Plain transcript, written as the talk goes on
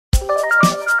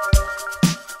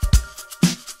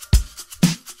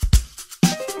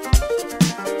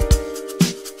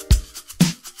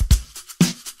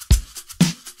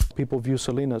people view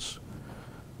Salinas.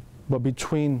 But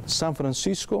between San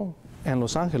Francisco and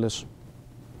Los Angeles,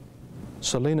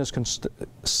 Salinas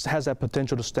has that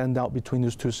potential to stand out between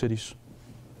those two cities.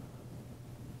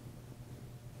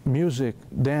 Music,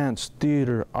 dance,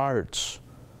 theater, arts,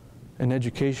 and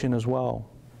education as well.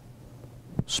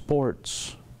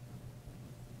 Sports,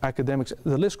 academics,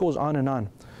 the list goes on and on.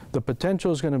 The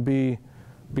potential is going to be,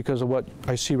 because of what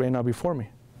I see right now before me,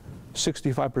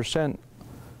 65%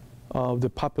 of the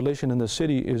population in the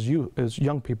city is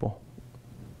young people.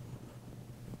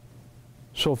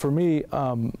 So for me,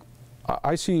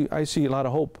 I see a lot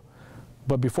of hope,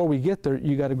 but before we get there,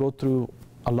 you got to go through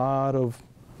a lot of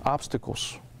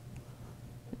obstacles.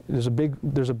 There's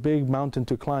a big mountain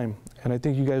to climb, and I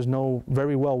think you guys know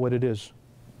very well what it is.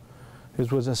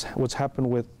 It's what's happened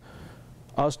with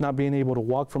us not being able to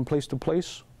walk from place to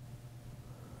place,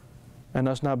 and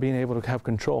us not being able to have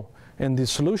control. And the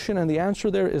solution and the answer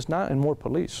there is not in more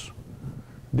police.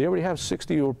 They already have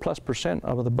 60 or plus %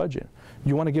 of the budget.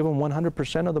 You want to give them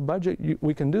 100% of the budget?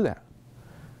 We can do that.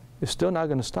 It's still not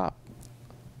going to stop.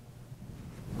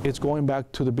 It's going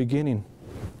back to the beginning,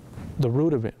 the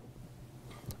root of it.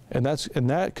 And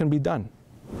that can be done.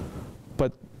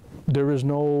 But there is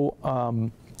no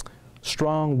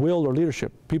strong will or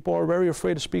leadership. People are very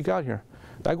afraid to speak out here.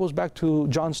 That goes back to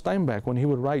John Steinbeck when he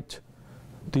would write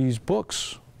these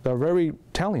books that are very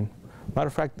telling. Matter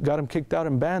of fact, got him kicked out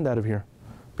and banned out of here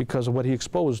because of what he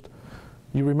exposed.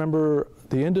 You remember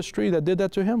the industry that did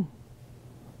that to him?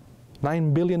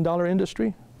 $9 billion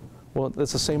industry? Well,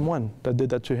 that's the same one that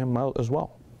did that to him as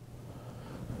well.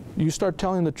 You start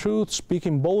telling the truth,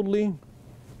 speaking boldly,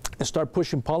 and start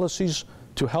pushing policies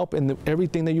to help in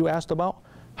everything that you asked about,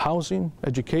 housing,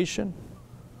 education,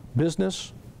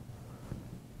 business,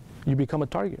 you become a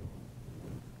target.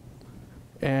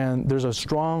 And there's a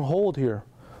strong hold here.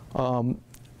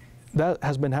 That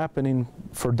has been happening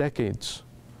for decades.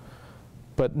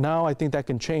 But now I think that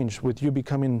can change with you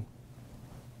becoming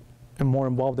more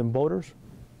involved in voters,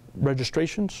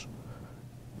 registrations,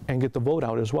 and get the vote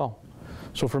out as well.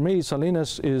 So for me,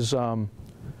 Salinas is, I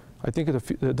think,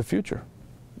 the future.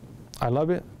 I love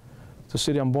it. It's the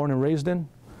city I'm born and raised in.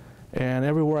 And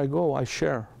everywhere I go, I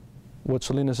share what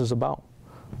Salinas is about.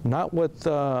 Not what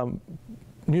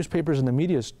newspapers and the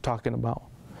media is talking about.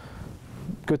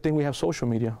 Good thing we have social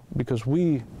media, because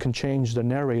we can change the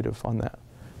narrative on that.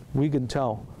 We can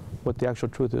tell what the actual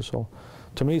truth is. So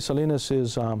to me, Salinas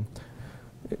is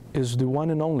the one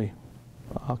and only.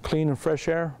 Clean and fresh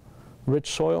air,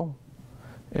 rich soil,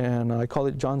 and I call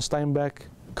it John Steinbeck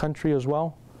country as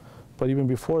well. But even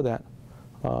before that,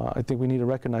 I think we need to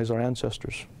recognize our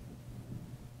ancestors.